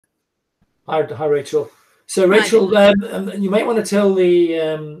Hi, Rachel. So, Hi. Rachel, you might want to tell the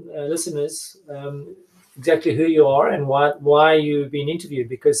listeners exactly who you are and why you've been interviewed,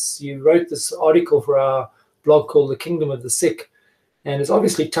 because you wrote this article for our blog called "The Kingdom of the Sick," and it's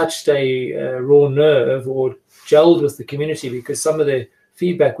obviously touched a raw nerve or gelled with the community, because some of the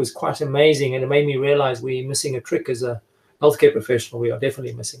feedback was quite amazing, and it made me realize we're missing a trick as a healthcare professional. We are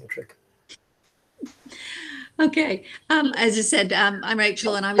definitely missing a trick. Okay. As I said, I'm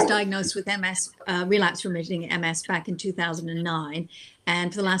Rachel, and I was diagnosed with MS, relapse remitting MS, back in 2009.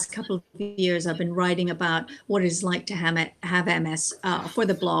 And for the last couple of years, I've been writing about what it's like to have MS for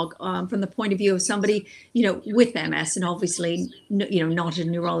the blog, from the point of view of somebody, with MS, and obviously, not a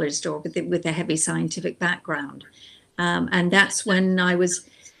neurologist or with a heavy scientific background. And that's when I was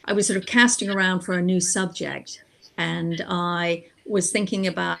sort of casting around for a new subject, and I was thinking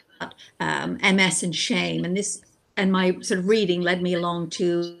about MS and shame, and my sort of reading led me along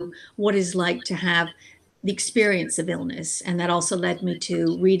to what it's like to have the experience of illness, and that also led me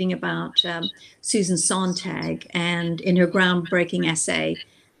to reading about Susan Sontag, and in her groundbreaking essay,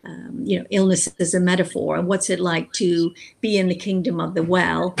 illness as a metaphor, and what's it like to be in the kingdom of the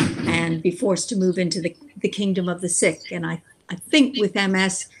well and be forced to move into the kingdom of the sick. And I think with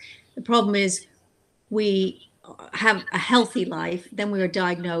MS, the problem is we have a healthy life, then we are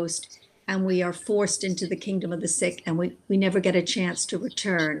diagnosed, and we are forced into the kingdom of the sick, and we never get a chance to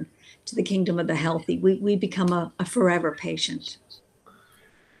return to the kingdom of the healthy. We become a forever patient.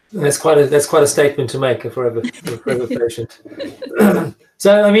 That's quite a statement to make, a forever patient.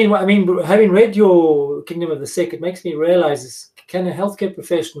 So, I mean, having read your Kingdom of the Sick, it makes me realize: can a healthcare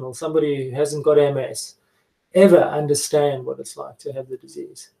professional, somebody who hasn't got MS, ever understand what it's like to have the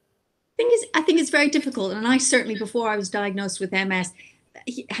disease? I think it's very difficult, and I certainly, before I was diagnosed with MS,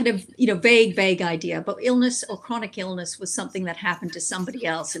 had a vague idea, but illness or chronic illness was something that happened to somebody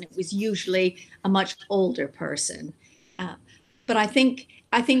else, and it was usually a much older person. But I think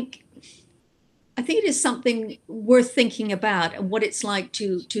it is something worth thinking about, and what it's like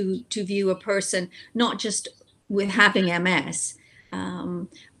to view a person not just with having MS,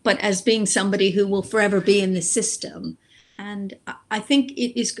 but as being somebody who will forever be in the system. And I think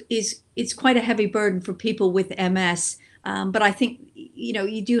it's quite a heavy burden for people with MS. But I think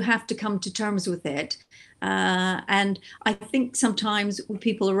you do have to come to terms with it. And I think sometimes with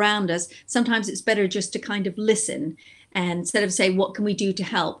people around us, sometimes it's better just to kind of listen, and instead of say, what can we do to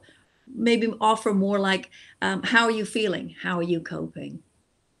help? Maybe offer more like, how are you feeling? How are you coping?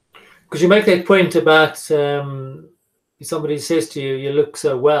 Because you make that point about somebody says to you, "You look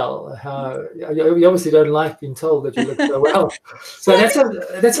so well." How you obviously don't like being told that you look so well. So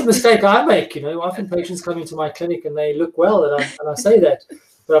Well, that's a mistake I make. Often patients come into my clinic and they look well, and I say that,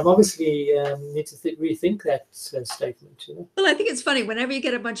 but I'm obviously need to rethink that statement. Well, I think it's funny whenever you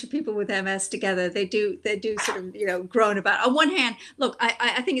get a bunch of people with MS together, they do sort of groan about. On one hand, look,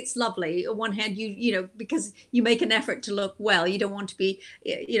 I think it's lovely. On one hand, because you make an effort to look well, you don't want to be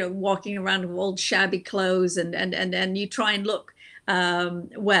walking around with old shabby clothes, and you try and look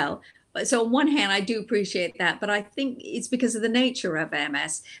well. So on one hand, I do appreciate that, but I think it's because of the nature of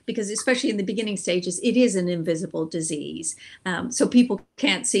MS, because especially in the beginning stages, it is an invisible disease. So people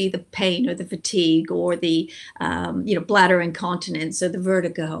can't see the pain or the fatigue or the bladder incontinence or the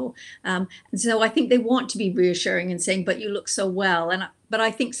vertigo. And so I think they want to be reassuring and saying, but you look so well. But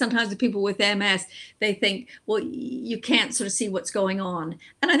I think sometimes the people with MS, they think, well, you can't sort of see what's going on.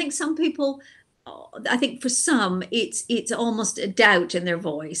 And I think some people, I think for some, it's almost a doubt in their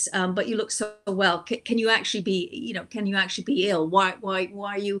voice. But you look so well. Can you actually be, can you actually be ill? Why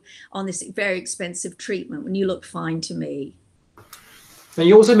are you on this very expensive treatment when you look fine to me? And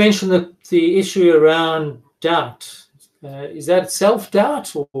you also mentioned the issue around doubt. Is that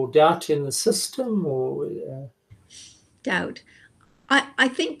self-doubt or doubt in the system, or Doubt. I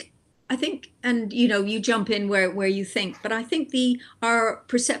think, and you jump in where you think, but I think our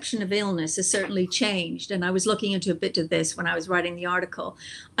perception of illness has certainly changed. And I was looking into a bit of this when I was writing the article.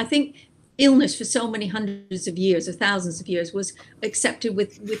 I think illness for so many hundreds of years or thousands of years was accepted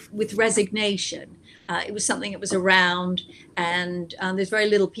with resignation. It was something that was around, and there's very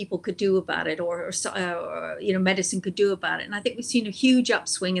little people could do about it, or medicine could do about it. And I think we've seen a huge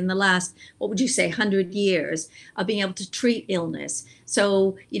upswing in the last, what would you say, 100 years of being able to treat illness.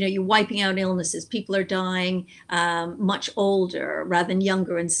 So you're wiping out illnesses. People are dying much older rather than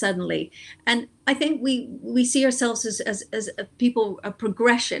younger and suddenly. And I think we see ourselves as a people, a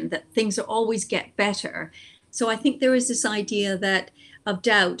progression, that things are always get better. So I think there is this idea that of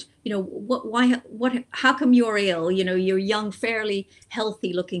doubt. How come you're ill? You're a young, fairly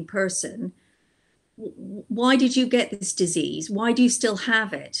healthy looking person. Why did you get this disease? Why do you still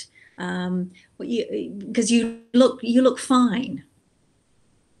have it? because you look fine.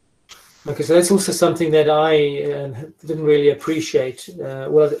 Okay, so that's also something that I didn't really appreciate.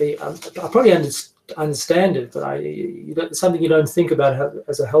 Well, I probably understand it, but it's something you don't think about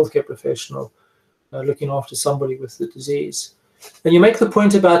as a healthcare professional looking after somebody with the disease. And you make the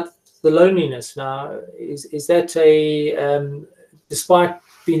point about the loneliness. Now, is that despite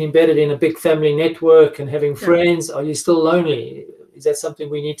being embedded in a big family network and having friends, are you still lonely? Is that something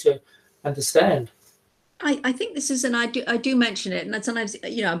we need to understand? I think this is, and I do mention it, and sometimes,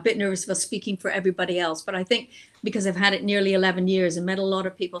 I'm a bit nervous about speaking for everybody else, but I think because I've had it nearly 11 years and met a lot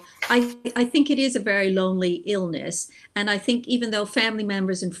of people, I think it is a very lonely illness. And I think even though family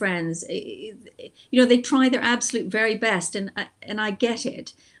members and friends, they try their absolute very best, and I get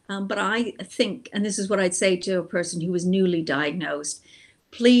it. But I think, and this is what I'd say to a person who was newly diagnosed,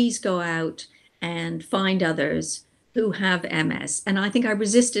 please go out and find others who have MS. And I think I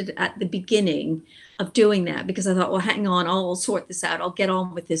resisted at the beginning of doing that because I thought, well, hang on, I'll sort this out. I'll get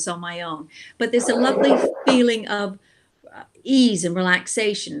on with this on my own. But there's a lovely feeling of ease and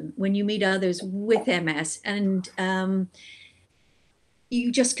relaxation when you meet others with MS. And you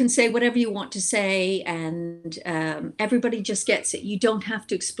just can say whatever you want to say, and everybody just gets it. You don't have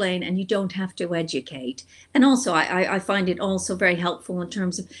to explain, and you don't have to educate. And also, I find it also very helpful in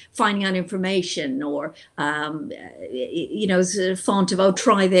terms of finding out information, or sort of font of, oh,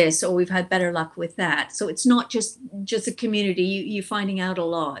 try this, or we've had better luck with that. So it's not just a community. You're finding out a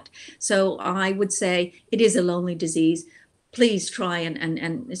lot. So I would say it is a lonely disease. Please try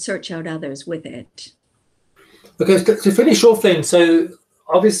and search out others with it. Okay, to finish off then, so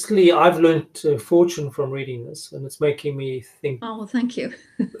obviously I've learned a fortune from reading this, and it's making me think. Oh, well, thank you.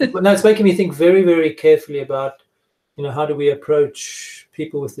 But now it's making me think very, very carefully about, how do we approach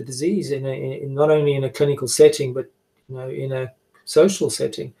people with the disease in not only in a clinical setting, but in a social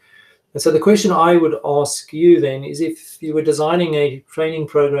setting. And so the question I would ask you then is, if you were designing a training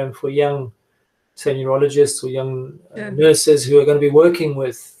program for young, say, neurologists or young nurses who are going to be working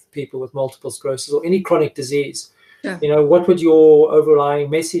with people with multiple sclerosis or any chronic disease, what would your overlying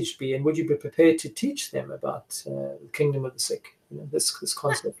message be, and would you be prepared to teach them about the kingdom of the sick, this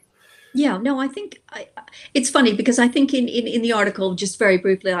concept? Yeah, no, I think it's funny because I think in the article, just very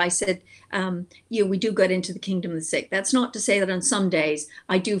briefly, I said, we do get into the kingdom of the sick. That's not to say that on some days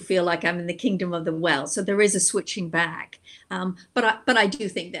I do feel like I'm in the kingdom of the well. So there is a switching back. But I do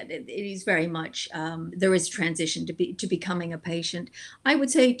think that it is very much, there is transition to becoming a patient. I would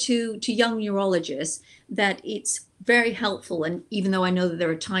say to young neurologists that it's very helpful, and even though I know that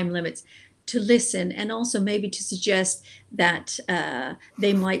there are time limits, to listen, and also maybe to suggest that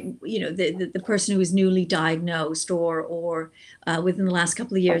they might, the person who is newly diagnosed or within the last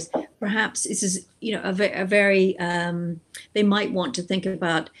couple of years, perhaps this is, a very, they might want to think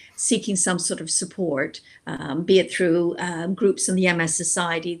about seeking some sort of support, be it through groups in the MS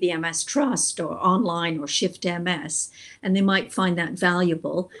Society, the MS Trust, or online, or Shift MS, and they might find that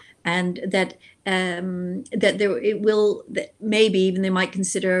valuable, and that maybe even they might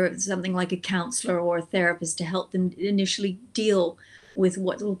consider something like a counselor or a therapist to help them initially deal with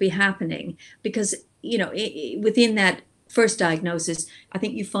what will be happening. Because, within that first diagnosis, I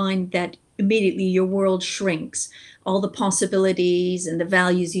think you find that immediately your world shrinks. All the possibilities and the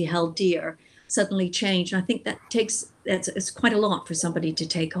values you held dear suddenly change. And I think it's quite a lot for somebody to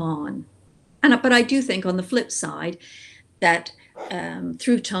take on. But I do think on the flip side that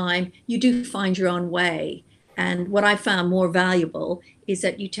through time, you do find your own way. And what I found more valuable is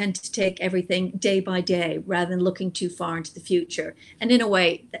that you tend to take everything day by day rather than looking too far into the future. And in a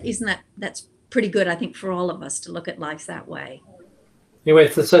way, that's pretty good, I think, for all of us to look at life that way. Anyway,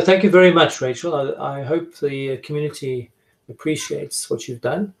 so thank you very much, Rachel. I hope the community appreciates what you've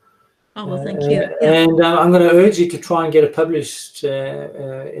done. Oh, well, thank you. And I'm going to urge you to try and get it published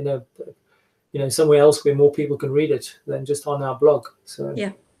in a somewhere else where more people can read it than just on our blog. So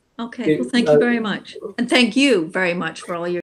yeah. Okay. Well, thank you very much. And thank you very much for all your